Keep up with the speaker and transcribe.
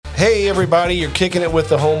Hey everybody, you're kicking it with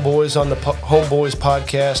the Homeboys on the Homeboys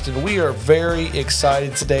podcast, and we are very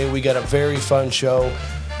excited today. We got a very fun show.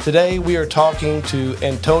 Today we are talking to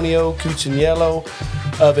Antonio Cucciniello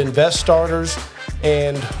of Invest Starters,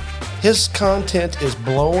 and his content is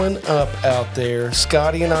blowing up out there.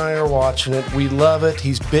 Scotty and I are watching it. We love it.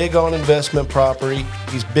 He's big on investment property.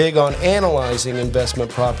 He's big on analyzing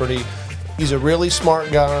investment property. He's a really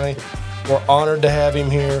smart guy. We're honored to have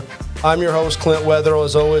him here. I'm your host, Clint Wetherill.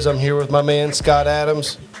 As always, I'm here with my man, Scott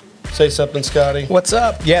Adams. Say something, Scotty. What's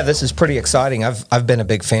up? Yeah, this is pretty exciting. I've been a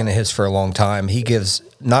big fan of his for a long time. He gives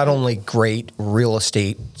not only great real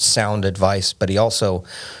estate sound advice, but he also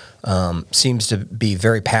seems to be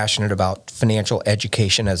very passionate about financial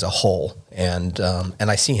education as a whole. And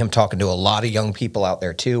I see him talking to a lot of young people out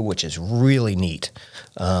there too, which is really neat.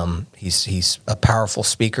 He's a powerful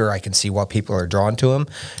speaker. I can see why people are drawn to him,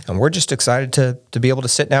 and we're just excited to be able to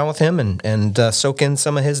sit down with him and soak in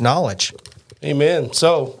some of his knowledge. Amen.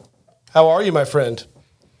 So, how are you, my friend?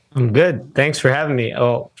 I'm good. Thanks for having me.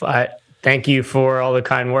 I thank you for all the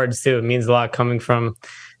kind words too. It means a lot coming from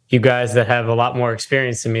you guys that have a lot more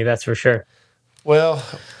experience than me. That's for sure. Well,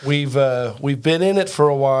 we've been in it for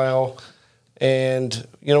a while. And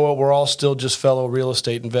you know what? We're all still just fellow real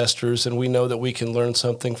estate investors, and we know that we can learn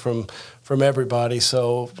something from everybody.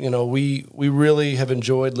 So, you know, we really have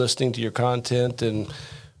enjoyed listening to your content, and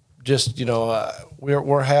just, you know,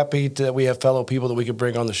 we're happy that we have fellow people that we can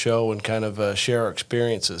bring on the show and kind of share our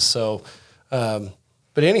experiences. So,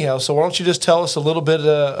 but anyhow, so why don't you just tell us a little bit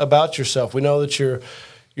about yourself? We know that you're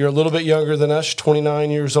a little bit younger than us,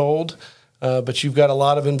 29 years old. But you've got a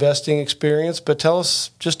lot of investing experience. But tell us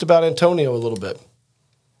just about Antonio a little bit.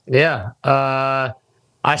 Yeah.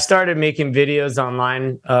 I started making videos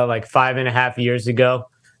online like 5.5 years ago.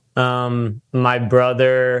 My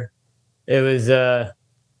brother, I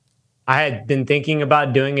had been thinking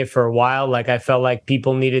about doing it for a while. Like I felt like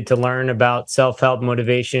people needed to learn about self-help,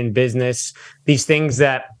 motivation, business, these things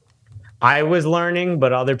that I was learning,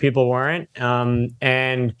 but other people weren't.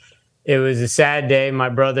 And it was a sad day. My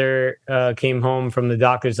brother came home from the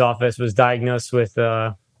doctor's office, was diagnosed with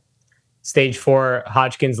stage 4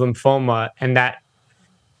 Hodgkin's lymphoma. And that,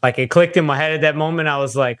 like, it clicked in my head at that moment. I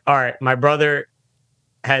was like, all right, my brother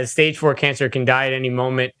has stage 4 cancer, can die at any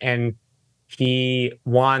moment. And he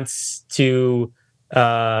wants to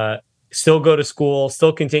still go to school,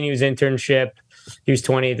 still continue his internship. He was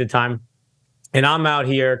 20 at the time. And I'm out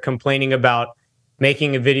here complaining about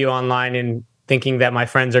making a video online and thinking that my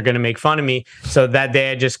friends are going to make fun of me. So that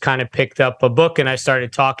day I just kind of picked up a book and I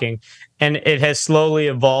started talking, and it has slowly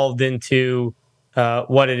evolved into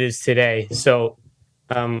what it is today. So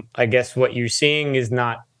I guess what you're seeing is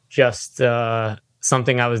not just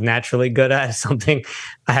something I was naturally good at, something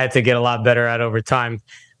I had to get a lot better at over time.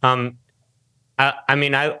 I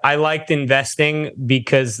liked investing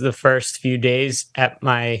because the first few days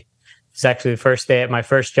it's actually the first day at my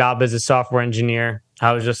first job as a software engineer,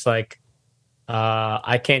 I was just like,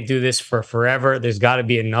 I can't do this for forever. There's got to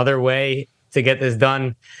be another way to get this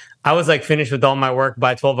done. I was like finished with all my work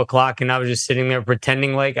by 12 o'clock, and I was just sitting there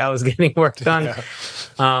pretending like I was getting work done.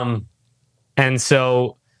 Yeah. And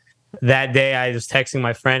so that day I was texting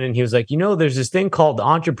my friend, and he was like, you know, there's this thing called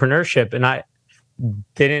entrepreneurship, and I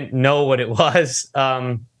didn't know what it was.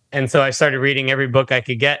 And so I started reading every book I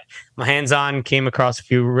could get my hands on, came across a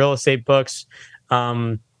few real estate books,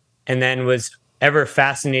 and then was ever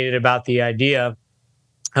fascinated about the idea,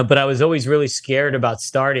 but I was always really scared about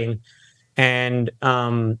starting. And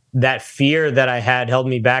that fear that I had held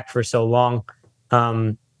me back for so long.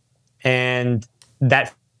 And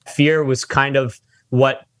that fear was kind of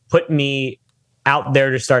what put me out there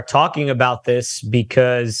to start talking about this,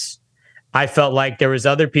 because I felt like there was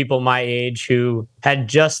other people my age who had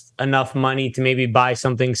just enough money to maybe buy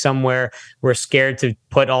something somewhere, were scared to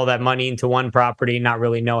put all that money into one property, not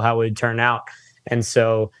really know how it would turn out. And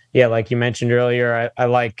so, yeah, like you mentioned earlier, I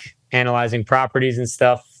like analyzing properties and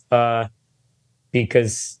stuff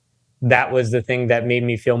because that was the thing that made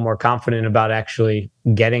me feel more confident about actually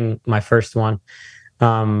getting my first one.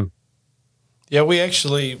 Yeah, we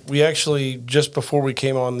actually just before we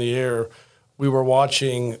came on the air, we were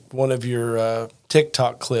watching one of your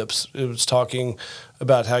TikTok clips. It was talking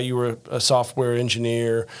about how you were a software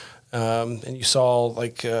engineer, and you saw I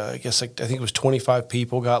think it was 25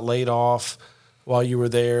 people got laid off while you were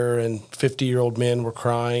there, and 50-year-old men were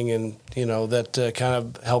crying, and you know that kind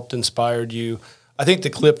of helped inspired you. I think the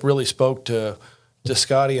clip really spoke to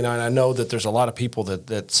Scotty and I. And I know that there's a lot of people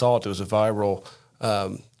that saw it. It was a viral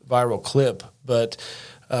clip, but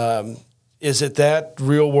is it that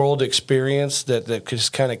real world experience that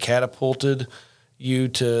just kind of catapulted you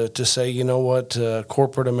to say, you know what,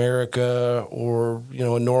 corporate America or, you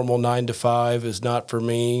know, a normal 9 to 5 is not for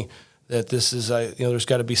me, that this is, you know, there's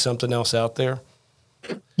got to be something else out there?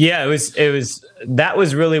 Yeah, that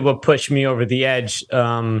was really what pushed me over the edge.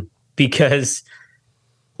 Because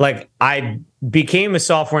like I became a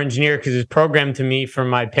software engineer because it was programmed to me from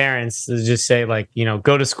my parents to just say, like, you know,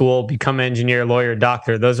 go to school, become an engineer, lawyer,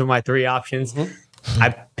 doctor. Those are my three options. I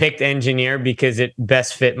picked engineer because it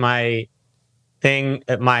best fit my thing,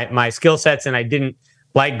 my skill sets, and I didn't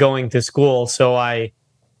like going to school, so I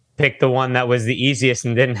picked the one that was the easiest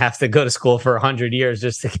and didn't have to go to school for 100 years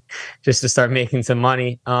just to start making some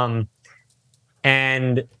money.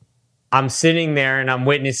 And I'm sitting there and I'm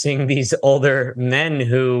witnessing these older men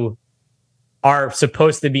who are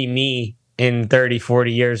supposed to be me in 30,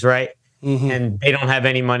 40 years, right? And they don't have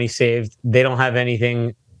any money saved. They don't have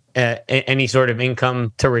anything, any sort of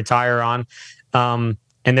income to retire on. And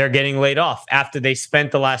they're getting laid off after they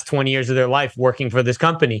spent the last 20 years of their life working for this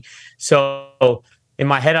company. So in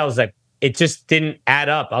my head, I was like, it just didn't add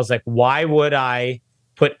up. I was like, why would I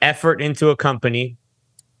put effort into a company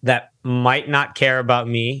that might not care about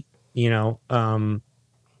me, you know,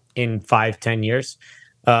 in 5, 10 years,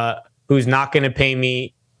 who's not going to pay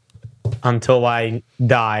me until I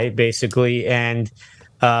die, basically. And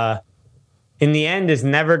in the end is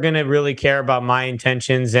never going to really care about my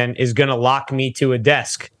intentions and is going to lock me to a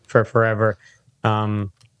desk for forever.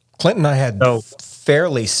 Clint and I had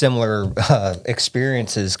fairly similar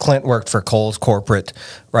experiences. Clint worked for Kohl's corporate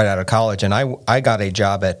right out of college, and I got a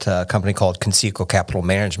job at a company called Cucciniello Capital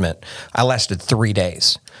Management. I lasted 3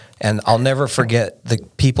 days, and I'll never forget the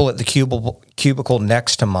people at the cubicle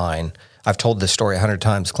next to mine. I've told this story 100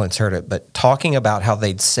 times. Clint's heard it, but talking about how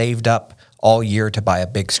they'd saved up all year to buy a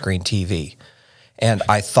big screen TV. And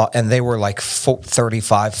I thought, and they were like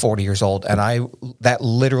 35, 40 years old. And that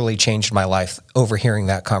literally changed my life overhearing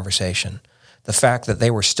that conversation. The fact that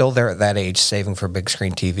they were still there at that age saving for a big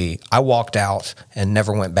screen TV. I walked out and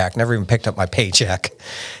never went back, never even picked up my paycheck.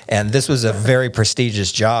 And this was a very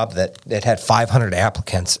prestigious job that it had 500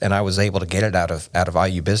 applicants, and I was able to get it out of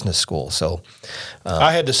IU Business School. So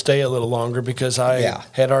I had to stay a little longer because I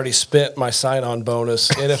had already spent my sign-on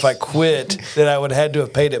bonus, and if I quit, then I would have had to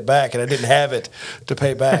have paid it back, and I didn't have it to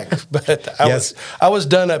pay back. But I was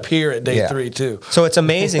done up here at day 3 too. So it's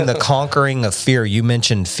amazing the conquering of fear. You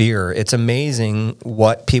mentioned fear. It's amazing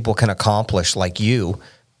what people can accomplish, like you,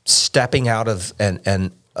 stepping out of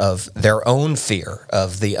of their own fear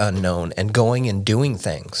of the unknown and going and doing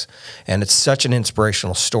things. And it's such an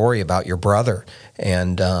inspirational story about your brother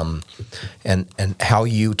and how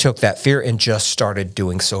you took that fear and just started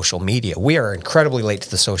doing social media. We are incredibly late to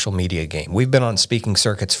the social media game. We've been on speaking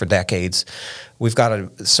circuits for decades. We've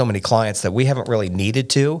got so many clients that we haven't really needed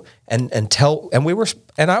to, and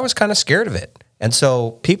I was kind of scared of it. And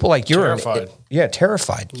so people like you terrified.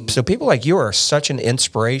 Terrified. So people like you are such an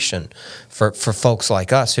inspiration for folks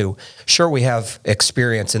like us who, sure, we have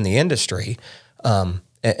experience in the industry and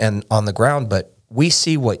on the ground, but we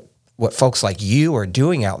see what folks like you are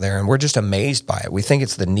doing out there, and we're just amazed by it. We think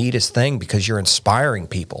it's the neatest thing because you're inspiring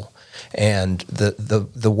people. And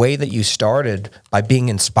the way that you started by being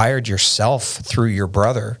inspired yourself through your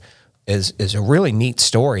brother is a really neat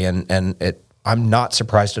story, and I'm not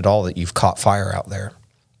surprised at all that you've caught fire out there.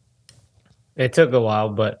 It took a while,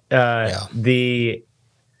 but that's the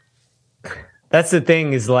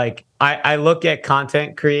thing is, like, I look at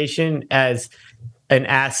content creation as an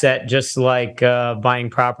asset, just like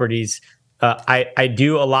buying properties. I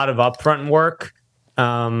do a lot of upfront work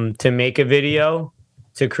to make a video,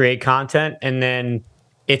 to create content, and then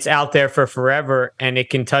it's out there for forever, and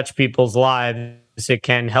it can touch people's lives. It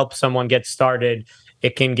can help someone get started.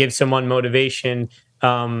 It can give someone motivation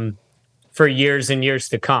for years and years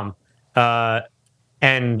to come.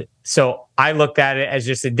 And so I looked at it as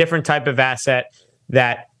just a different type of asset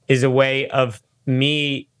that is a way of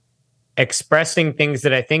me expressing things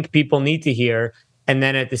that I think people need to hear. And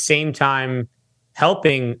then at the same time,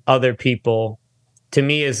 helping other people, to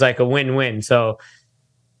me, is like a win-win. So,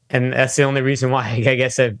 and that's the only reason why I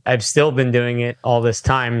guess I've still been doing it all this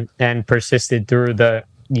time and persisted through the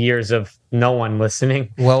years of no one listening.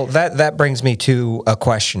 Well, that brings me to a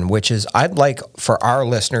question, which is I'd like for our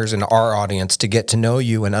listeners and our audience to get to know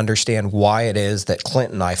you and understand why it is that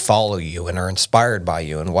Clint and I follow you and are inspired by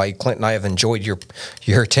you, and why Clint and I have enjoyed your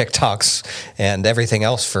TikToks and everything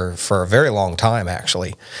else for a very long time,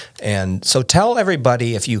 actually. And so tell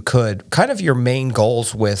everybody, if you could, kind of your main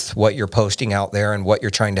goals with what you're posting out there and what you're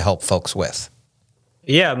trying to help folks with.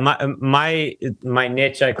 Yeah, my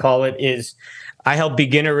niche, I call it, is I help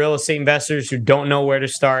beginner real estate investors who don't know where to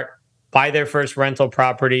start buy their first rental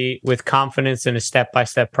property with confidence in a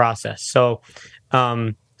step-by-step process. So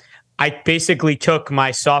I basically took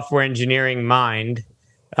my software engineering mind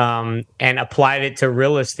and applied it to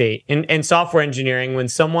real estate. In software engineering, when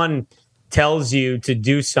someone tells you to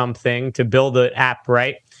do something, to build an app,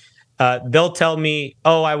 right? They'll tell me,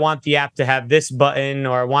 oh, I want the app to have this button,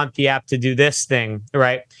 or I want the app to do this thing,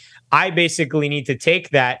 right? I basically need to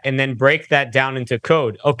take that and then break that down into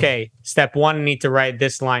code. Okay, step one, I need to write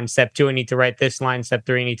this line. Step two, I need to write this line. Step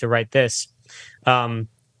three, I need to write this.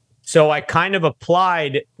 So I kind of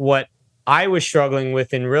applied what I was struggling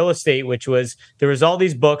with in real estate, which was there was all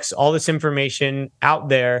these books, all this information out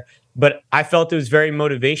there, but I felt it was very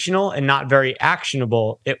motivational and not very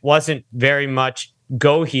actionable. It wasn't very much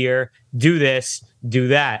go here, do this, do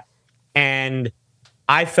that. And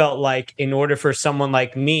I felt like in order for someone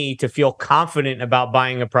like me to feel confident about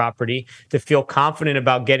buying a property, to feel confident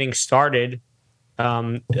about getting started,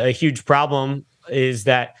 a huge problem is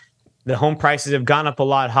that the home prices have gone up a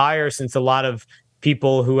lot higher since a lot of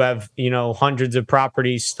people who have, hundreds of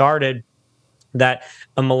properties started, that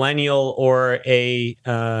a millennial or a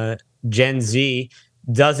Gen Z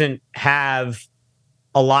doesn't have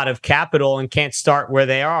a lot of capital and can't start where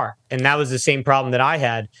they are. And that was the same problem that I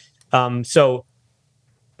had. So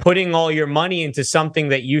putting all your money into something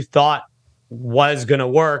that you thought was going to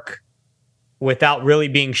work without really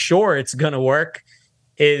being sure it's going to work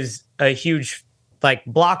is a huge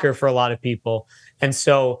blocker for a lot of people. And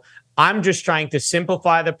so I'm just trying to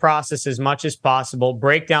simplify the process as much as possible,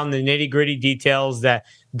 break down the nitty-gritty details that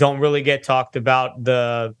don't really get talked about,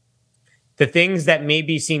 the things that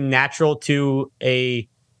maybe seem natural to a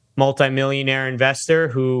multimillionaire investor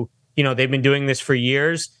who, they've been doing this for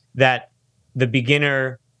years, that the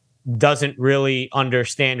beginner doesn't really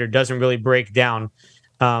understand or doesn't really break down.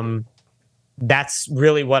 That's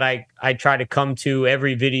really what I try to come to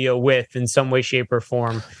every video with in some way, shape, or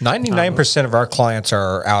form. 99% of our clients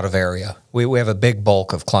are out of area. We have a big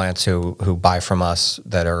bulk of clients who buy from us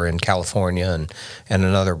that are in California, and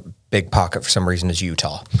another big pocket for some reason is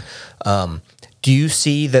Utah. Do you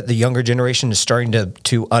see that the younger generation is starting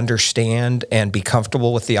to understand and be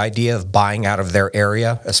comfortable with the idea of buying out of their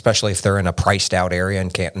area, especially if they're in a priced out area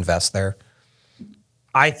and can't invest there?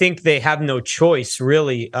 I think they have no choice,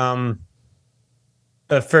 really.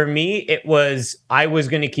 For me, I was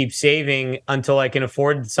going to keep saving until I can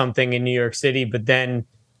afford something in New York City. But then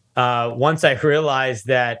once I realized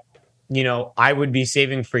that, I would be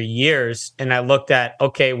saving for years, and I looked at,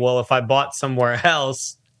 okay, well, if I bought somewhere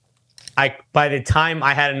else, by the time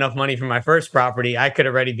I had enough money for my first property, I could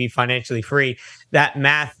already be financially free. That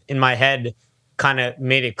math in my head kind of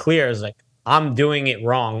made it clear. I was like, I'm doing it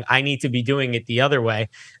wrong. I need to be doing it the other way.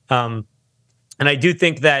 And I do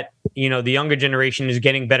think that, the younger generation is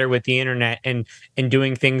getting better with the internet and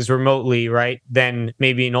doing things remotely, right, than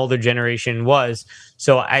maybe an older generation was.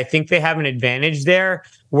 So I think they have an advantage there.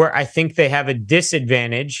 Where I think they have a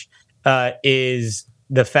disadvantage is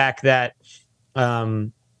the fact that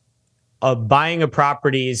buying a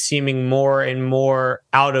property is seeming more and more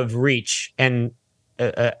out of reach, and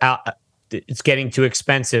it's getting too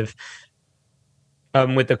expensive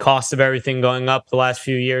with the cost of everything going up the last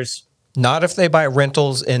few years. Not if they buy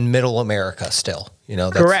rentals in middle America still.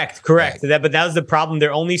 Correct. Right. But that was the problem.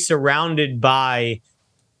 They're only surrounded by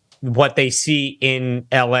what they see in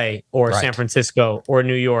LA or right. San Francisco or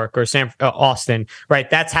New York or Austin, right?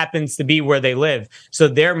 That happens to be where they live. So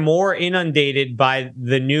they're more inundated by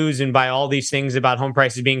the news and by all these things about home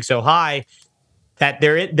prices being so high that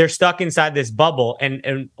they're stuck inside this bubble.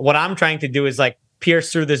 And what I'm trying to do is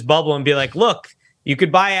pierce through this bubble and be like, look, you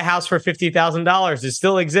could buy a house for $50,000. It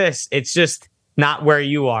still exists. It's just not where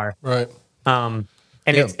you are. Right.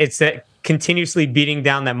 It's continuously beating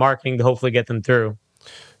down that marketing to hopefully get them through.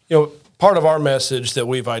 Part of our message that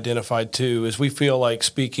we've identified too is we feel like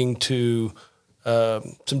speaking to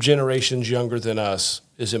some generations younger than us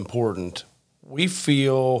is important. We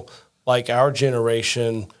feel like our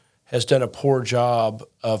generation has done a poor job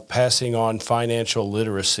of passing on financial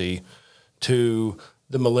literacy to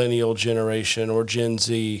the millennial generation or Gen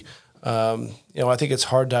Z. I think it's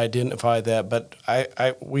hard to identify that, but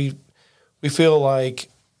we feel like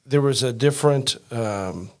there was a different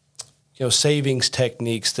savings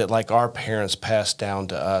techniques that our parents passed down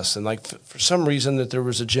to us, and for some reason that there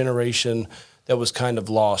was a generation that was kind of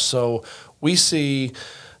lost. So we see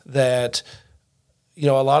that a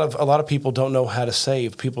lot of people don't know how to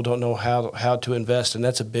save. People don't know how to invest, and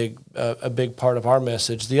that's a big part of our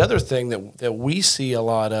message. The other thing that we see a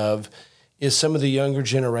lot of is some of the younger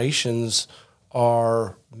generations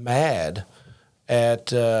are mad at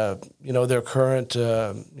their current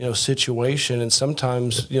situation, and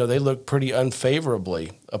sometimes they look pretty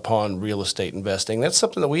unfavorably upon real estate investing. That's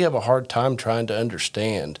something that we have a hard time trying to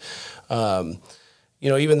understand.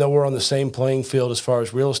 Even though we're on the same playing field as far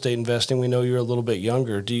as real estate investing, we know you're a little bit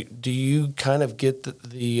younger. Do you kind of get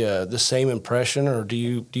the same impression, or do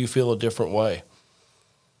you feel a different way?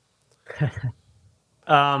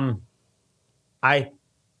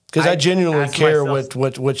 Because I genuinely care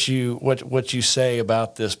what you say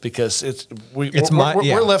about this, because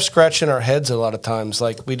we're left scratching our heads a lot of times,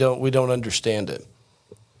 like we don't understand it.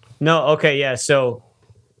 No, okay, yeah. So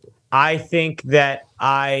I think that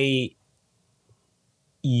I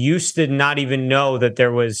used to not even know that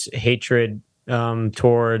there was hatred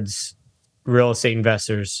towards real estate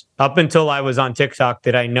investors. Up until I was on TikTok,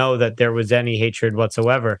 did I know that there was any hatred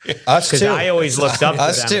whatsoever? Us too. Because I always looked up to them.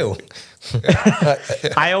 Us too.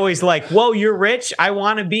 I always like, whoa, you're rich. I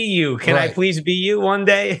want to be you. Can I please be you one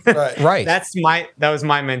day? Right. That was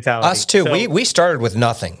my mentality. Us too. So, we started with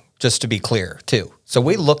nothing, just to be clear, too. So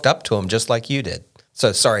we looked up to him just like you did.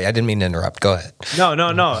 So sorry, I didn't mean to interrupt. Go ahead. No.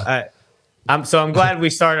 I'm glad we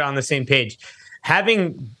started on the same page.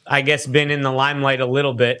 Having, I guess, been in the limelight a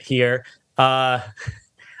little bit here,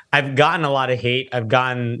 I've gotten a lot of hate. I've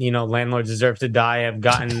gotten, landlords deserve to die. I've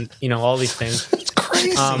gotten, all these things. It's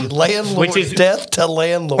crazy. Death to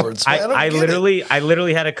landlords. I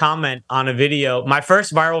literally had a comment on a video. My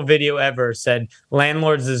first viral video ever said,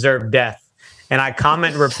 "Landlords deserve death." And I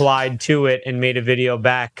replied to it and made a video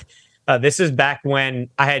back. This is back when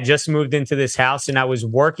I had just moved into this house and I was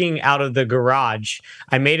working out of the garage.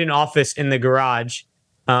 I made an office in the garage.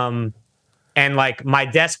 And like my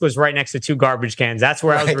desk was right next to 2 garbage cans. That's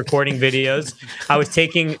where I was recording videos. I was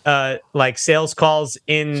taking like sales calls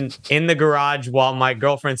in the garage while my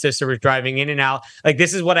girlfriend's sister was driving in and out. Like,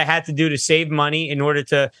 this is what I had to do to save money in order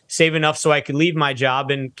to save enough so I could leave my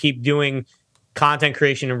job and keep doing content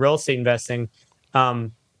creation and real estate investing.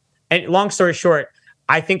 And long story short,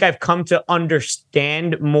 I think I've come to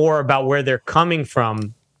understand more about where they're coming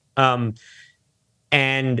from. But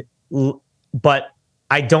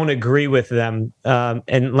I don't agree with them.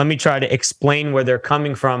 And let me try to explain where they're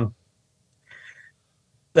coming from.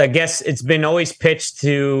 I guess it's been always pitched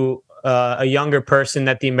to a younger person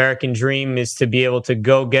that the American dream is to be able to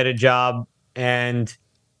go get a job and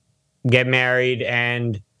get married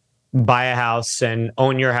and buy a house and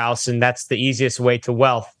own your house. And that's the easiest way to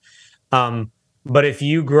wealth. But if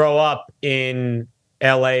you grow up in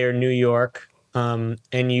LA or New York and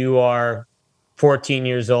you are 14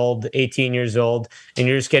 years old, 18 years old, and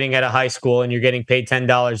you're just getting out of high school and you're getting paid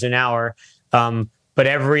 $10 an hour, but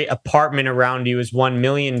every apartment around you is $1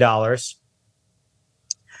 million.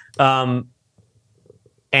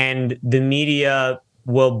 And the media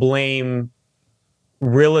will blame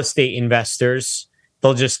real estate investors.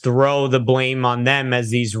 They'll just throw the blame on them as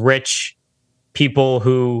these rich people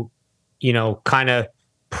who, kind of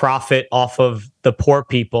profit off of the poor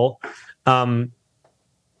people.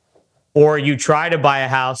 Or you try to buy a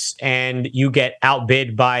house and you get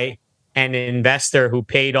outbid by an investor who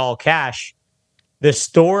paid all cash. The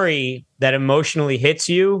story that emotionally hits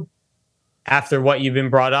you after what you've been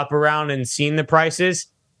brought up around and seen the prices,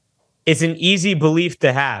 it's an easy belief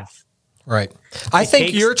to have. Right. I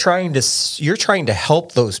think you're trying to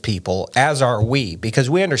help those people, as are we, because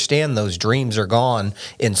we understand those dreams are gone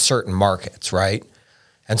in certain markets, right?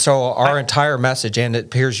 And so our entire message, and it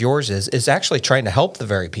appears yours is actually trying to help the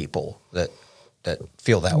very people that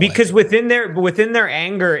feel that way. Because within their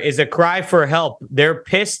anger is a cry for help. They're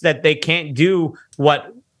pissed that they can't do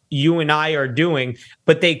what you and I are doing,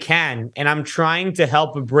 but they can. And I'm trying to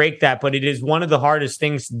help break that. But it is one of the hardest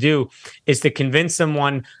things to do, is to convince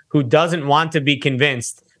someone who doesn't want to be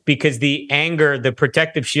convinced, because the anger, the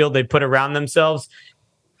protective shield they put around themselves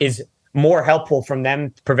is more helpful from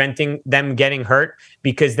them, preventing them getting hurt,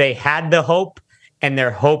 because they had the hope and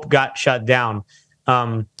their hope got shut down.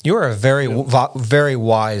 You're a very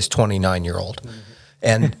wise 29-year-old.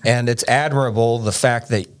 And it's admirable, the fact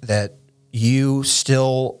that you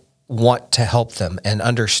still want to help them and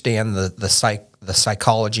understand the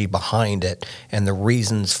psychology behind it and the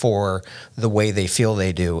reasons for the way they feel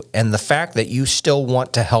they do. And the fact that you still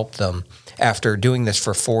want to help them after doing this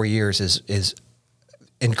for 4 years is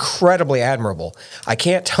incredibly admirable. I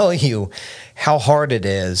can't tell you how hard it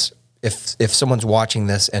is if someone's watching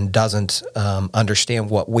this and doesn't understand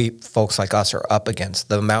what we folks like us are up against,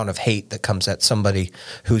 the amount of hate that comes at somebody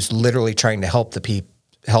who's literally trying to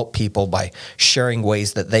help people by sharing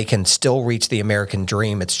ways that they can still reach the American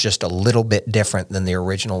dream. It's just a little bit different than the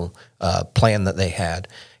original plan that they had.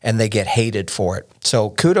 and they get hated for it. So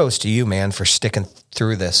kudos to you, man, for sticking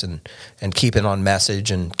through this and keeping on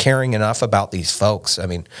message and caring enough about these folks. I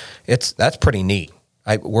mean, that's pretty neat.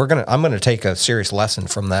 I'm gonna take a serious lesson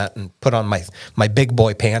from that and put on my big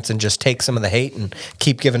boy pants and just take some of the hate and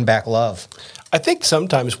keep giving back love. I think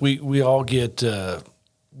sometimes we all get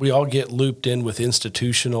looped in with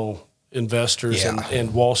institutional investors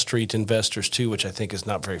and Wall Street investors too, which I think is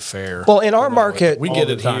not very fair. Well, in our market, we get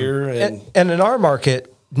it here, and in our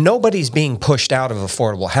market, nobody's being pushed out of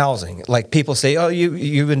affordable housing. Like people say, "Oh,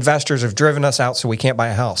 you investors have driven us out, so we can't buy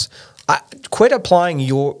a house." Quit applying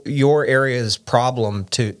your area's problem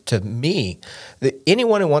to me.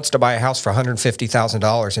 Anyone who wants to buy a house for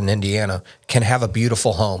 $150,000 in Indiana can have a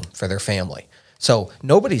beautiful home for their family. So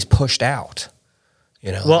nobody's pushed out.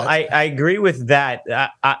 You know. Well, I agree with that.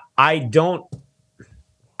 I don't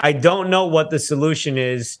know what the solution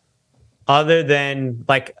is, other than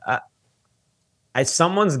like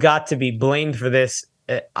someone's got to be blamed for this.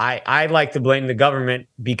 I like to blame the government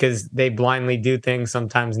because they blindly do things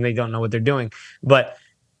sometimes and they don't know what they're doing. But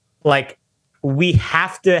like, we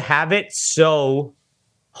have to have it so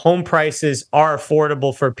home prices are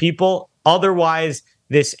affordable for people. Otherwise,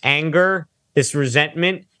 this anger, this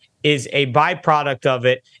resentment is a byproduct of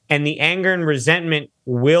it. And the anger and resentment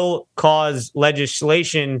will cause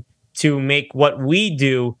legislation to make what we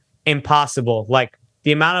do impossible. Like,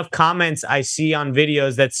 the amount of comments I see on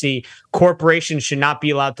videos that see corporations should not be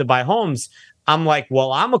allowed to buy homes. I'm like,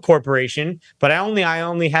 well, I'm a corporation, but I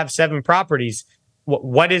only have 7 properties.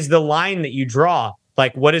 What is the line that you draw?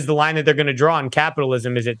 Like, what is the line that they're going to draw on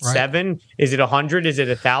capitalism? Is it 7? Is it 100? Is it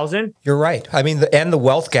 1,000? You're right. I mean, the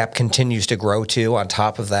wealth gap continues to grow too. On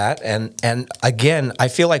top of that, and again, I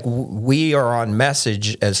feel like we are on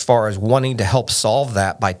message as far as wanting to help solve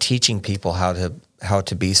that by teaching people how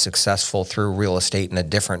to be successful through real estate in a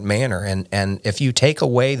different manner. And if you take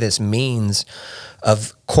away this means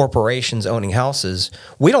of corporations owning houses,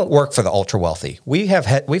 we don't work for the ultra wealthy. We've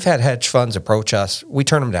had hedge funds approach us. We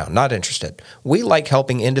turn them down, not interested. We like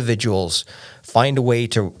helping individuals find a way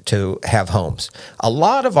to have homes. A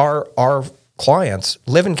lot of our clients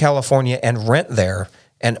live in California and rent there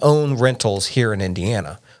and own rentals here in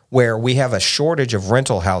Indiana, where we have a shortage of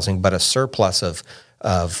rental housing, but a surplus of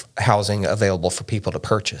housing available for people to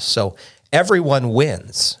purchase. So everyone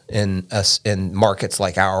wins in markets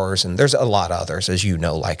like ours, and there's a lot of others, as you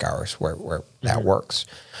know, like ours, where that works.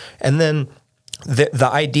 And then the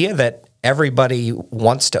idea that everybody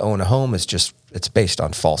wants to own a home is it's based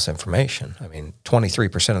on false information. I mean,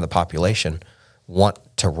 23% of the population want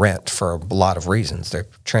to rent for a lot of reasons. They're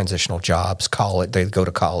transitional jobs, college. They go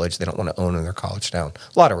to college. They don't want to own in their college town.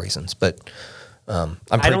 A lot of reasons, but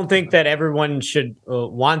I don't think that everyone should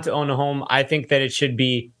want to own a home. I think that it should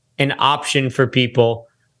be an option for people.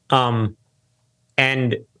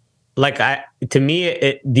 And like, to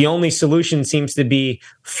me, the only solution seems to be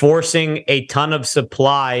forcing a ton of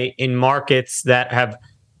supply in markets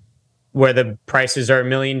where the prices are $1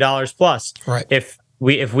 million plus. Right. If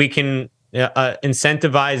we can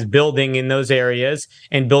incentivize building in those areas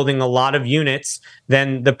and building a lot of units,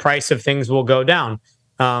 then the price of things will go down.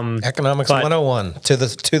 Economics 101 to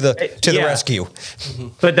the rescue.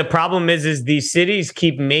 But the problem is these cities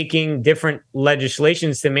keep making different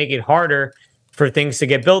legislations to make it harder for things to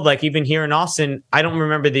get built. Like even here in Austin, I don't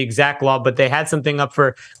remember the exact law, but they had something up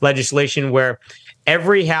for legislation where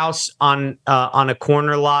every house on a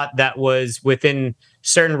corner lot that was within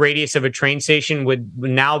certain radius of a train station would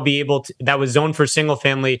now be able to, that was zoned for single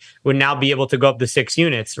family, would now be able to go up to 6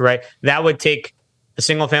 units, right? That would take a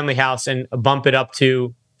single family house and bump it up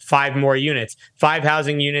to 5 more units, 5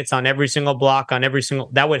 housing units on every single block,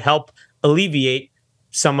 that would help alleviate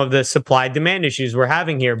some of the supply demand issues we're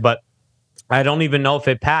having here. But I don't even know if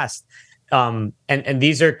it passed. And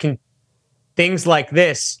these are things like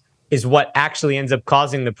this is what actually ends up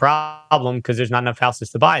causing the problem, because there's not enough houses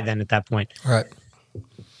to buy then at that point. Right.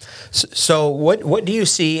 So what do you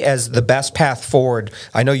see as the best path forward?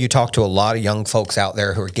 I know you talk to a lot of young folks out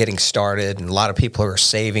there who are getting started and a lot of people who are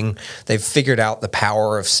saving. They've figured out the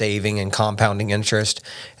power of saving and compounding interest.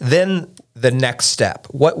 Then the next step,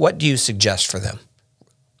 what do you suggest for them?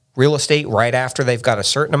 Real estate right after they've got a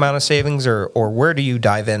certain amount of savings, or where do you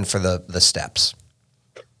dive in for the steps?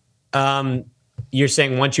 You're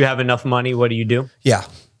saying once you have enough money, what do you do? Yeah.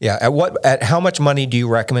 At how much money do you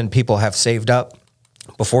recommend people have saved up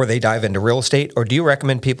before they dive into real estate, or do you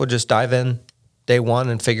recommend people just dive in day one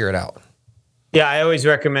and figure it out? Yeah, I always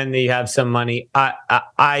recommend that you have some money.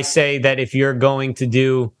 I say that if you're going to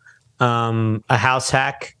do a house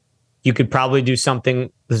hack, you could probably do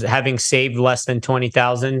something having saved less than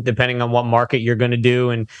 $20,000, depending on what market you're going to do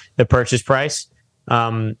and the purchase price.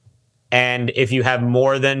 And if you have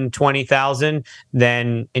more than 20,000,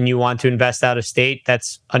 then and you want to invest out of state,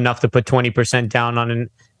 that's enough to put 20% down on an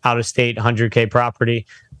out of state 100K property.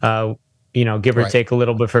 Give or take a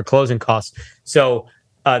little bit for closing costs. So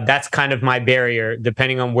that's kind of my barrier,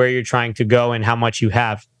 depending on where you're trying to go and how much you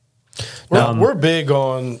have. We're big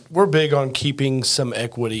on keeping some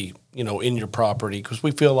equity, in your property, because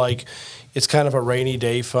we feel like it's kind of a rainy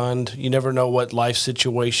day fund. You never know what life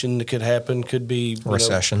situation that could happen. Could be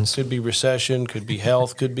recessions. Could be recession. Could be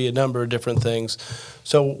health. Could be a number of different things.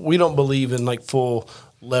 So we don't believe in like full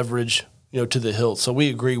leverage, to the hilt. So we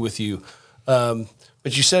agree with you.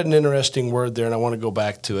 But you said an interesting word there, and I want to go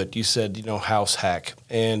back to it. You said, house hack.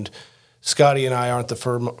 And Scotty and I aren't the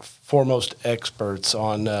foremost experts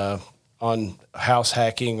on house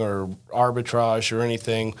hacking or arbitrage or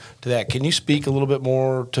anything to that. Can you speak a little bit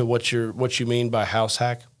more to what you mean by house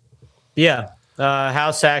hack? Yeah.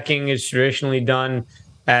 House hacking is traditionally done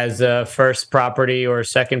as a first property or a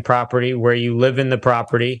second property where you live in the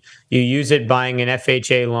property. You use it buying an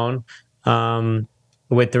FHA loan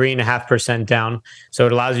with 3.5% down. So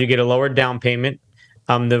it allows you to get a lower down payment.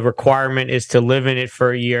 The requirement is to live in it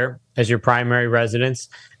for a year as your primary residence.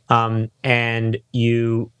 And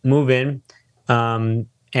you move in.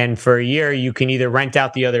 And for a year, you can either rent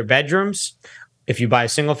out the other bedrooms if you buy a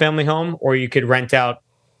single family home, or you could rent out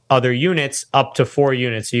other units up to 4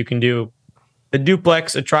 units. So you can do a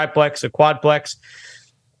duplex, a triplex, a quadplex.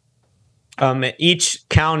 Each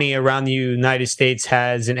county around the United States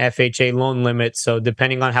has an FHA loan limit. So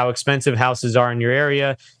depending on how expensive houses are in your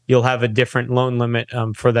area, you'll have a different loan limit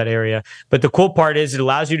for that area. But the cool part is it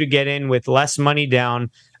allows you to get in with less money down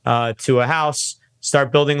to a house,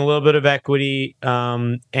 start building a little bit of equity,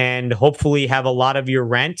 and hopefully have a lot of your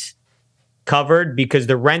rent covered, because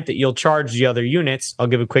the rent that you'll charge the other units, I'll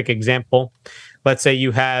give a quick example. Let's say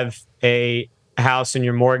you have a house and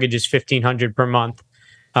your mortgage is $1,500 per month.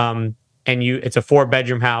 And it's a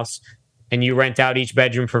 4-bedroom house, and you rent out each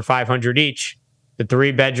bedroom for $500 each. The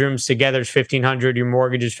 3 bedrooms together is $1,500. Your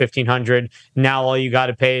mortgage is $1,500. Now all you got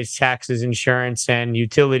to pay is taxes, insurance, and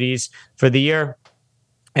utilities for the year.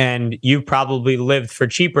 And you probably lived for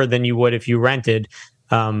cheaper than you would if you rented.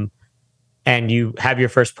 And you have your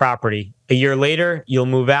first property. A year later, you'll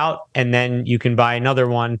move out, and then you can buy another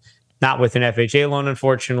one, not with an FHA loan,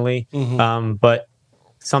 unfortunately, but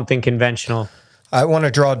something conventional. I want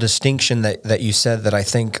to draw a distinction that you said that I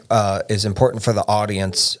think is important for the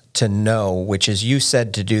audience to know, which is you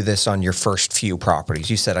said to do this on your first few properties.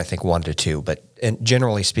 You said, I think 1 to 2, but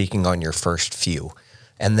generally speaking on your first few.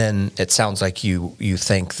 And then it sounds like you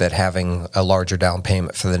think that having a larger down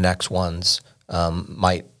payment for the next ones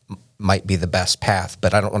might be the best path,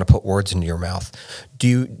 but I don't want to put words into your mouth.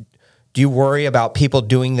 Do you worry about people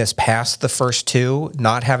doing this past the first 2,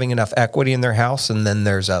 not having enough equity in their house, and then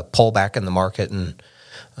there's a pullback in the market, and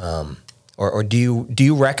or do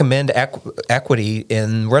you recommend equity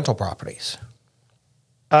in rental properties?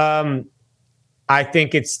 I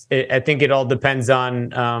think it all depends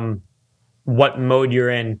on what mode you're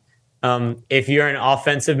in. If you're in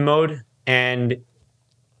offensive mode and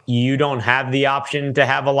you don't have the option to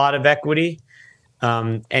have a lot of equity,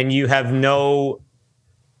 and you have no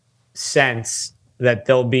sense that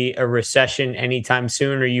there'll be a recession anytime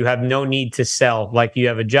soon, or you have no need to sell, like you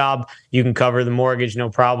have a job, you can cover the mortgage, no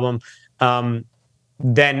problem,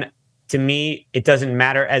 then to me, it doesn't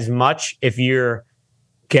matter as much if you're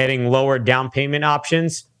getting lower down payment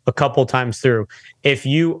options a couple times through. If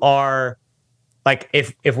you are like,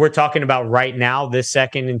 if we're talking about right now, this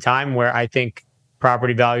second in time where I think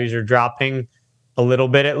property values are dropping a little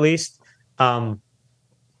bit at least,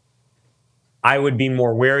 I would be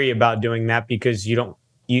more wary about doing that, because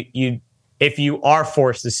if you are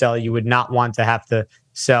forced to sell, you would not want to have to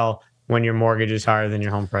sell when your mortgage is higher than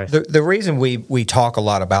your home price. The reason we talk a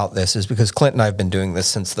lot about this is because Clint and I have been doing this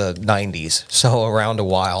since the 90s, so around a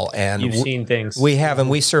while. And you've seen things. We have, and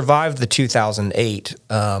we survived the 2008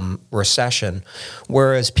 recession,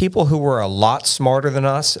 whereas people who were a lot smarter than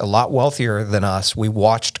us, a lot wealthier than us, we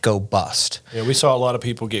watched go bust. Yeah, we saw a lot of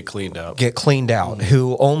people get cleaned out.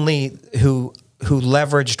 Who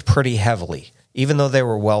leveraged pretty heavily, even though they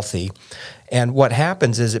were wealthy. And what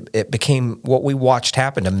happens is it became what we watched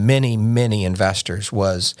happen to many, many investors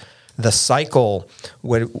was the cycle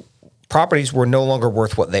where properties were no longer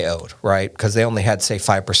worth what they owed, right? Because they only had, say,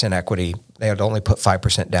 5% equity. They had only put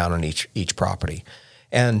 5% down on each property.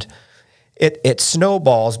 And it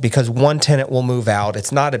snowballs because one tenant will move out.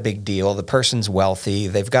 It's not a big deal. The person's wealthy.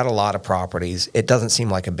 They've got a lot of properties. It doesn't seem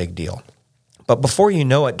like a big deal. But before you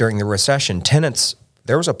know it, during the recession,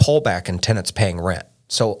 there was a pullback in tenants paying rent.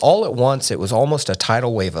 So all at once, it was almost a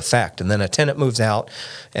tidal wave effect. And then a tenant moves out,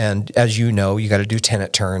 and as you know, you got to do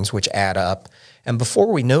tenant turns, which add up. And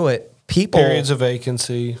before we knew it, periods of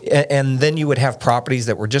vacancy. And then you would have properties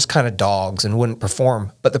that were just kind of dogs and wouldn't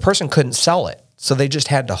perform, but the person couldn't sell it. So they just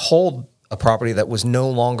had to hold a property that was no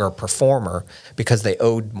longer a performer because they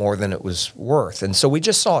owed more than it was worth. And so we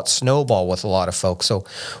just saw it snowball with a lot of folks. So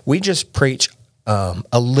we just preach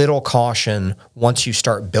a little caution once you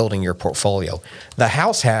start building your portfolio. The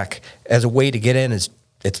house hack as a way to get in it's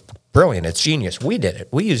brilliant. It's genius. We did it.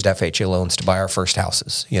 We used FHA loans to buy our first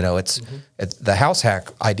houses. You know, it's the house hack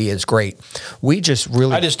idea is great. We just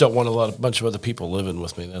really, I just don't want a bunch of other people living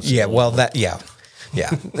with me. That's yeah.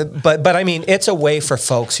 but I mean, it's a way for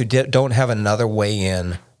folks who don't have another way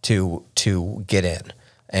in to get in.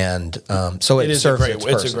 And so it serves its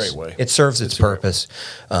purpose. It's a great way. It serves its purpose.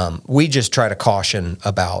 We just try to caution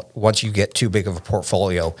about once you get too big of a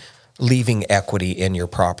portfolio, leaving equity in your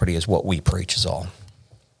property is what we preach is all.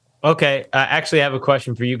 Okay. Actually, I have a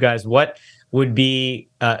question for you guys. What would be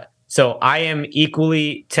so I am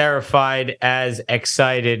equally terrified as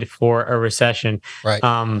excited for a recession.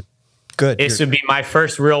 Right. Good. This would be my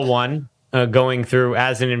first real one going through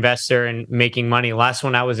as an investor and making money. Last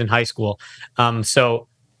one I was in high school. So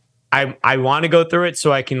I want to go through it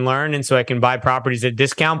so I can learn and so I can buy properties at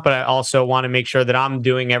discount, but I also want to make sure that I'm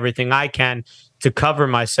doing everything I can to cover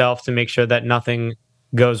myself to make sure that nothing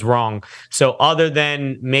goes wrong. So other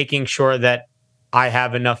than making sure that I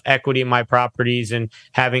have enough equity in my properties and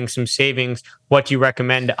having some savings, what do you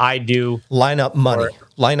recommend I do? Line up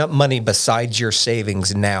money besides your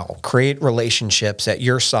savings now. Create relationships at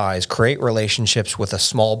your size. Create relationships with a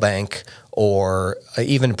small bank or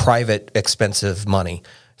even private expensive money,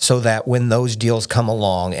 so that when those deals come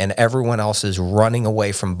along and everyone else is running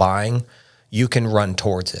away from buying, you can run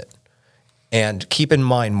towards it. And keep in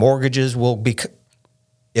mind, mortgages will be,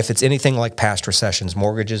 if it's anything like past recessions,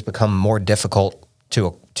 mortgages become more difficult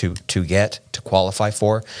to qualify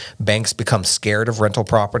for. Banks become scared of rental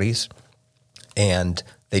properties, and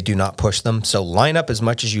they do not push them. So line up as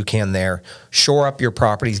much as you can there. Shore up your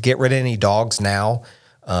properties. Get rid of any dogs now.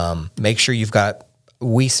 Make sure you've got,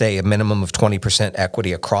 we say, a minimum of 20%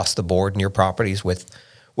 equity across the board in your properties.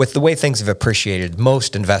 With the way things have appreciated,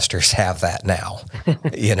 most investors have that now,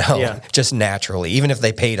 just naturally. Even if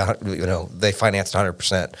they paid, they financed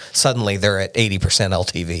 100%, suddenly they're at 80%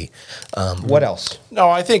 LTV. What else? No,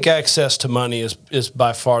 I think access to money is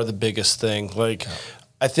by far the biggest thing. Like,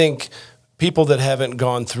 I think people that haven't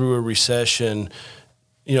gone through a recession,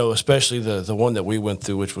 especially the one that we went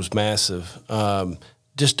through, which was massive,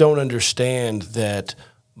 just don't understand that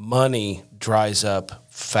money dries up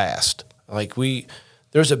fast. Like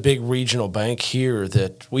there's a big regional bank here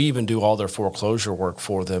that we even do all their foreclosure work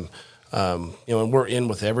for them. And we're in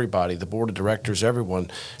with everybody, the board of directors,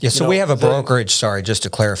 everyone. Yeah, so we have a brokerage, sorry, just to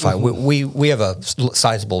clarify. Mm-hmm. We have a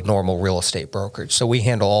sizable normal real estate brokerage. So we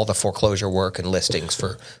handle all the foreclosure work and listings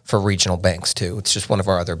for regional banks too. It's just one of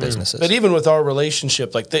our other businesses. But even with our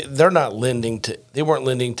relationship, like they weren't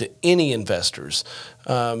lending to any investors.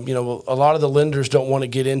 A lot of the lenders don't want to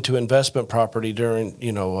get into investment property during,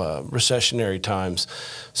 recessionary times.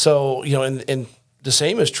 So, and the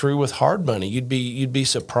same is true with hard money. You'd be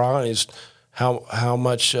surprised how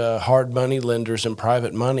much hard money lenders and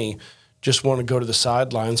private money just want to go to the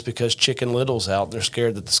sidelines because Chicken Little's out and they're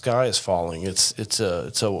scared that the sky is falling. It's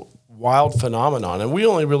a wild phenomenon, and we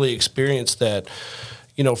only really experienced that,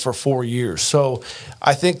 for 4 years. So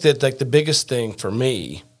I think that the biggest thing for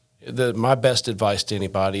me, my best advice to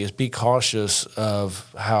anybody is be cautious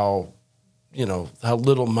of how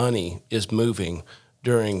little money is moving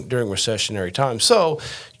during recessionary times. So,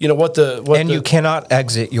 you cannot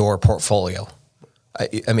exit your portfolio.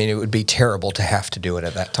 I mean, it would be terrible to have to do it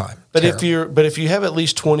at that time. But if you have at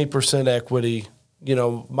least 20% equity,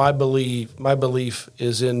 my belief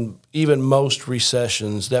is in even most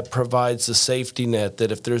recessions that provides the safety net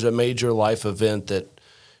that if there's a major life event that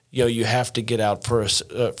you have to get out for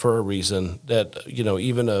a reason, that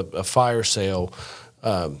even a fire sale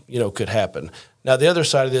could happen. Now, the other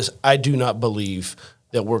side of this, I do not believe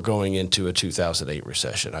that we're going into a 2008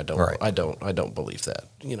 recession. I don't. Right. I don't believe that.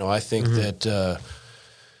 I think that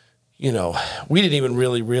we didn't even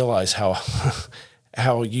really realize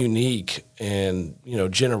how unique and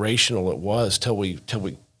generational it was till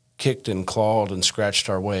we kicked and clawed and scratched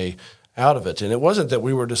our way out of it. And it wasn't that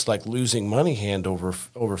we were just like losing money hand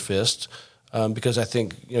over fist. Because I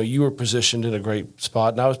think you were positioned in a great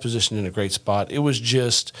spot and I was positioned in a great spot. It was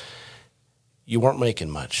just you weren't making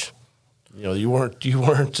much. You weren't.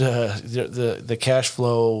 The cash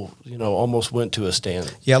flow almost went to a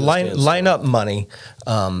stand. Yeah, line up money.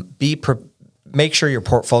 make sure your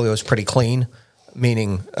portfolio is pretty clean,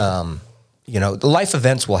 meaning, the life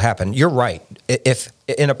events will happen. You're right. If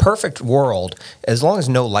in a perfect world, as long as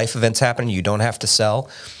no life events happen, you don't have to sell.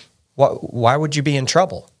 Why would you be in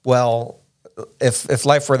trouble? Well, if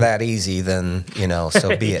life were that easy, then,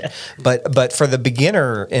 so be it. But for the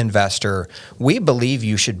beginner investor, we believe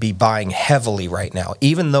you should be buying heavily right now,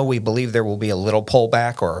 even though we believe there will be a little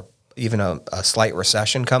pullback or even a slight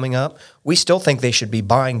recession coming up. We still think they should be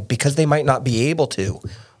buying because they might not be able to,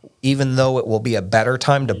 even though it will be a better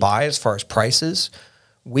time to buy as far as prices.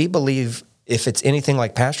 We believe if it's anything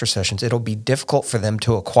like past recessions, it'll be difficult for them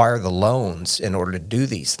to acquire the loans in order to do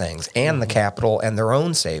these things and the capital and their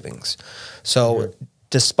own savings. So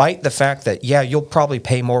despite the fact that, you'll probably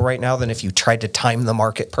pay more right now than if you tried to time the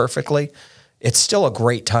market perfectly, it's still a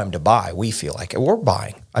great time to buy, we feel like. We're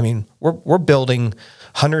buying. I mean, we're building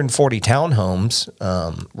 140 townhomes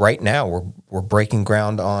right now. We're breaking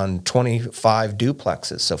ground on 25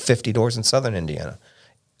 duplexes, so 50 doors in southern Indiana.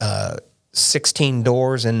 16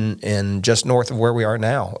 doors in just north of where we are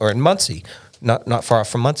now, or in Muncie, not far off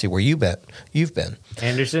from Muncie, where you've been.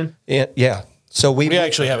 Anderson? Yeah. So we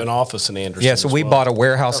actually have an office in Anderson. Yeah, so we bought a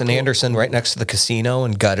warehouse in Anderson right next to the casino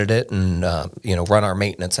and gutted it and run our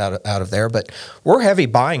maintenance out of there. But we're heavy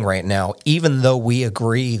buying right now, even though we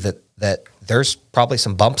agree that there's probably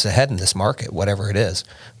some bumps ahead in this market, whatever it is.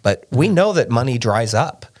 But we know that money dries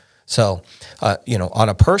up. So, on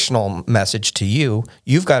a personal message to you,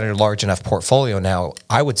 you've got a large enough portfolio now.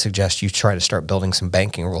 I would suggest you try to start building some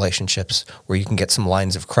banking relationships where you can get some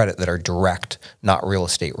lines of credit that are direct, not real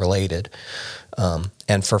estate related.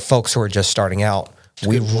 And for folks who are just starting out,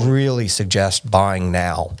 we really suggest buying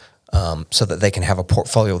now so that they can have a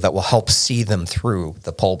portfolio that will help see them through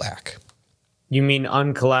the pullback. You mean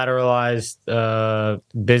uncollateralized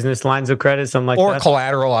business lines of credit, something like that? Or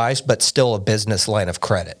collateralized, but still a business line of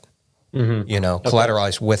credit.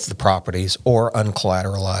 Collateralized with the properties or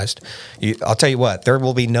uncollateralized. I'll tell you what, there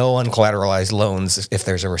will be no uncollateralized loans if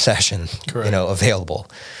there's a recession,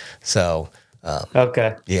 available. So,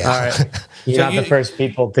 okay. Yeah. All right. You're not the first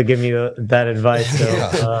people to give me that advice.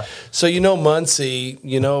 So, So Muncie,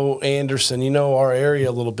 Anderson, our area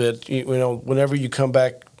a little bit. Whenever you come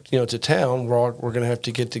back, to town, we're going to have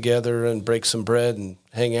to get together and break some bread and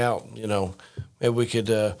hang out. Maybe we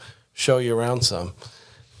could show you around some.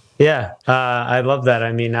 Yeah, I love that.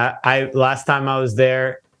 I mean, I last time I was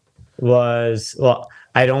there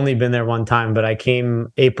I'd only been there one time, but I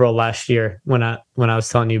came April last year when I was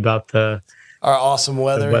telling you about our awesome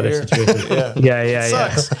weather here. Situation. Yeah. It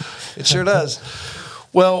sucks. It sure does.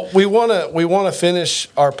 Well, we want to finish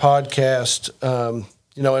our podcast,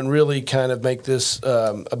 and really kind of make this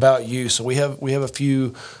about you. So we have a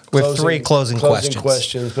few three closing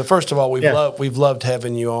questions. But first of all, we've loved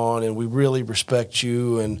having you on, and we really respect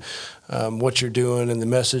you and what you're doing and the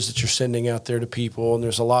message that you're sending out there to people. And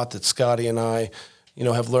there's a lot that Scotty and I,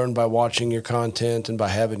 have learned by watching your content and by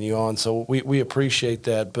having you on. So we appreciate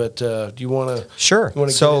that. But do you want to? Sure.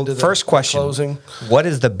 So first question: closing? What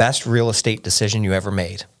is the best real estate decision you ever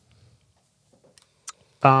made?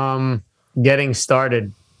 Getting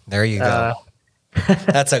started. There you go.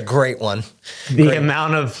 That's a great one.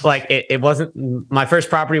 Amount of it wasn't my first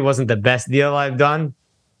property wasn't the best deal I've done,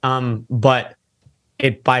 but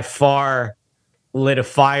it by far lit a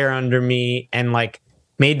fire under me and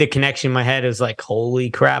made the connection in my head. It was holy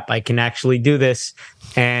crap, I can actually do this,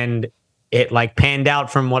 and it panned out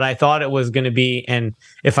from what I thought it was going to be. And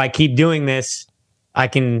if I keep doing this, I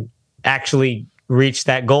can actually reach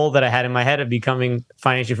that goal that I had in my head of becoming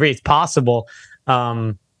financially free. It's possible.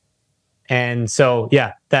 And so,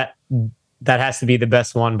 that has to be the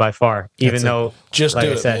best one by far, even though just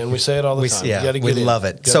do it, man. We say it all the time. We love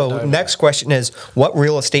it. So next question is, what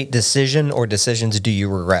real estate decision or decisions do you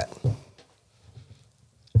regret?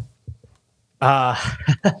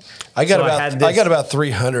 I got about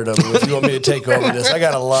 300 of them. If you want me to take over this, I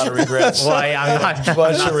got a lot of regrets. Well, I'm not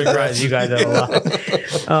surprised. You guys have a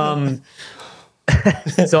lot.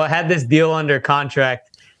 So I had this deal under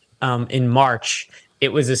contract in March.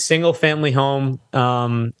 It was a single family home,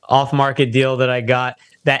 off market deal that I got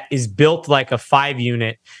that is built like a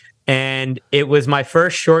 5-unit. And it was my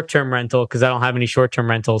first short-term rental because I don't have any short-term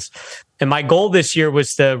rentals. And my goal this year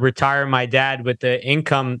was to retire my dad with the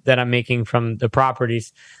income that I'm making from the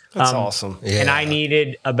properties. That's awesome. Yeah. And I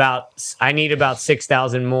need about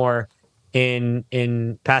 6,000 more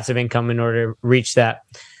in passive income in order to reach that.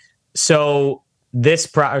 So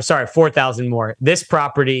 4,000 more. This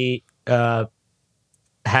property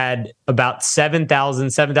had about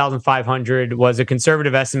 7,500 was a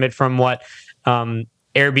conservative estimate from what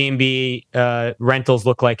Airbnb rentals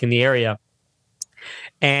look like in the area.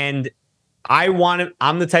 And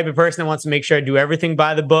I'm the type of person that wants to make sure I do everything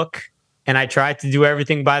by the book, and I tried to do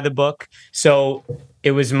everything by the book. So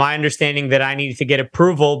it was my understanding that I needed to get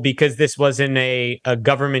approval because this wasn't a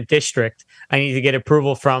government district. I needed to get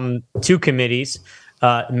approval from two committees,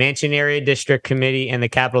 Mansion Area District Committee and the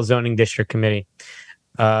Capital Zoning District Committee.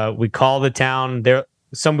 We call the town.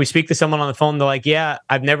 We speak to someone on the phone. They're like, "Yeah,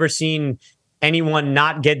 I've never seen anyone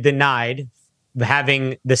not get denied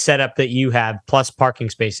having the setup that you have plus parking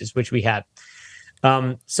spaces," which we had.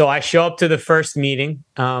 So I show up to the first meeting,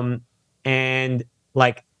 and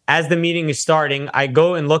like as the meeting is starting, I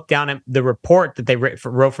go and look down at the report that they wrote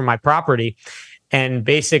for my property, and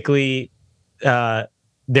basically there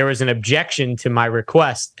was an objection to my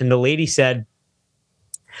request, and the lady said,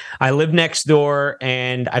 "I live next door,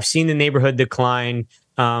 and I've seen the neighborhood decline.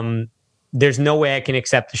 There's no way I can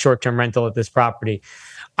accept a short-term rental at this property."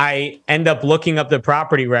 I end up looking up the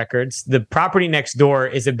property records. The property next door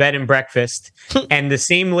is a bed and breakfast, and the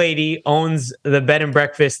same lady owns the bed and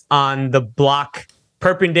breakfast on the block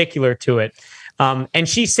perpendicular to it. And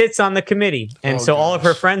she sits on the committee. And all of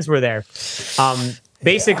her friends were there.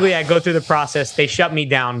 Basically, I go through the process. They shut me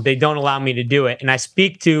down. They don't allow me to do it. And I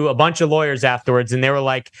speak to a bunch of lawyers afterwards, and they were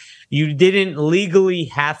like, "You didn't legally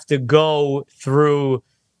have to go through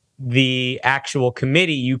the actual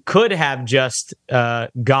committee. You could have just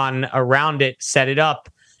gone around it, set it up,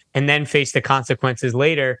 and then face the consequences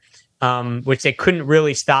later," which they couldn't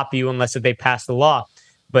really stop you unless they passed the law.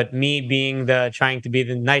 But me being trying to be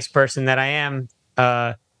the nice person that I am,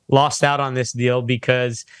 lost out on this deal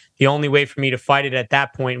because the only way for me to fight it at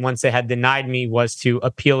that point, once they had denied me, was to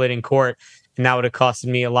appeal it in court. And that would have costed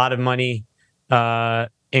me a lot of money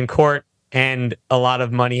in court and a lot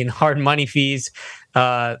of money in hard money fees.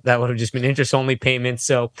 That would have just been interest-only payments.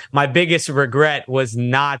 So my biggest regret was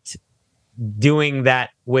not doing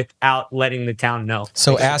that without letting the town know.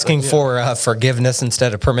 So asking for forgiveness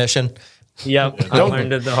instead of permission. Yep, I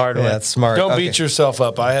learned it the hard way. That's smart. Don't beat yourself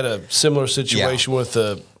up. I had a similar situation with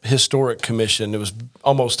the historic commission. It was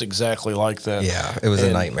almost exactly like that. Yeah, it was a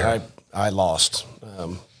nightmare. I lost.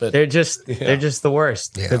 But they're just the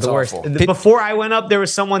worst. Yeah, they're the worst. awful. Before I went up, there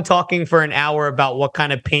was someone talking for an hour about what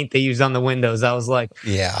kind of paint they used on the windows. I was like,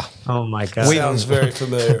 yeah. Oh my God. Sounds very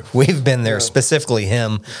familiar. We've been there, specifically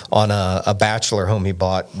him on a bachelor home he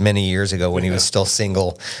bought many years ago when he was still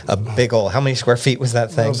single. A big old, how many square feet was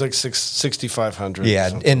that thing? It was like 6,500. Yeah,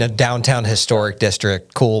 in a downtown historic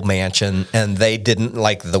district, cool mansion, and they didn't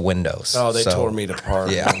like the windows. Oh, they tore me apart.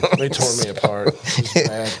 Yeah. They tore me apart. It was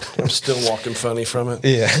bad. I'm still walking funny from it.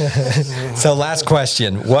 Yeah. So last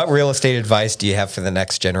question. What real estate advice do you have for the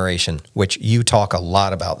next generation? Which you talk a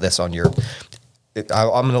lot about this on your... I'm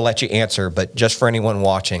going to let you answer, but just for anyone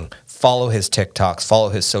watching, follow his TikToks, follow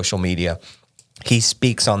his social media. He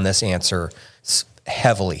speaks on this answer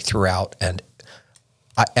heavily throughout, and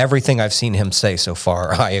everything I've seen him say so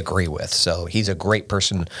far, I agree with. So he's a great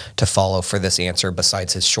person to follow for this answer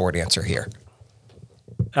besides his short answer here.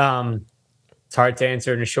 It's hard to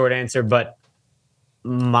answer in a short answer, but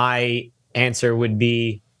my answer would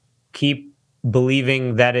be keep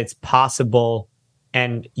believing that it's possible,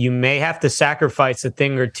 and you may have to sacrifice a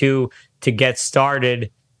thing or two to get started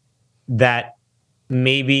that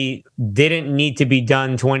maybe didn't need to be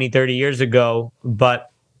done 20, 30 years ago. But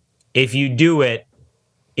if you do it,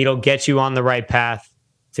 it'll get you on the right path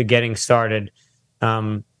to getting started.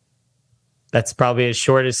 That's probably as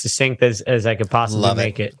short as succinct as I could possibly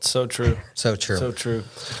make it. So true. So true. So true.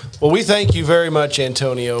 Well, we thank you very much,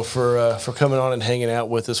 Antonio, for coming on and hanging out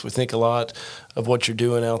with us. We think a lot of what you're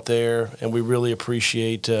doing out there, and we really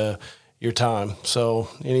appreciate your time. So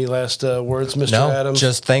any last words, Mr. Adams?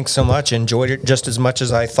 Just thanks so much. Enjoyed it just as much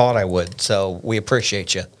as I thought I would. So we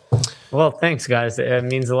appreciate you. Well, thanks, guys. It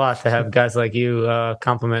means a lot to have guys like you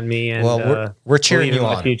compliment me and we're cheering you in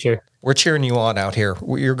my on. future. We're cheering you on out here.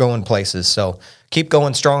 You're going places, so keep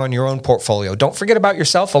going strong on your own portfolio. Don't forget about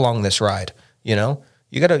yourself along this ride. You know,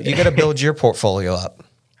 you gotta build your portfolio up.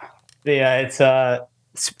 Yeah, it's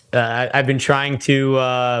I've been trying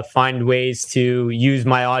to find ways to use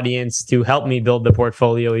my audience to help me build the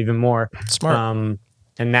portfolio even more. Smart.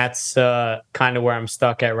 And that's kind of where I'm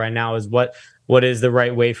stuck at right now. Is what is the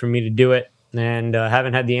right way for me to do it? And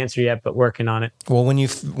haven't had the answer yet, but working on it. Well, when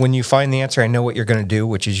you find the answer, I know what you're going to do,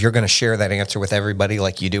 which is you're going to share that answer with everybody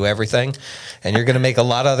like you do everything. And you're going to make a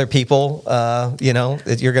lot of other people,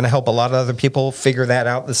 you're going to help a lot of other people figure that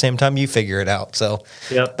out at the same time you figure it out. So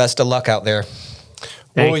Best of luck out there.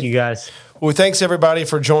 Thank you, guys. Well, thanks, everybody,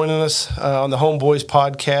 for joining us on the Homeboys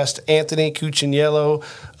podcast. Anthony Cucciniello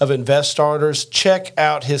of Invest Starters. Check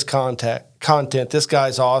out his contact content. This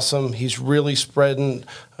guy's awesome. He's really spreading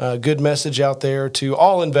a good message out there to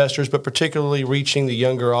all investors, but particularly reaching the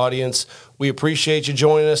younger audience. We appreciate you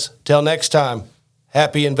joining us. Till next time,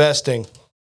 happy investing.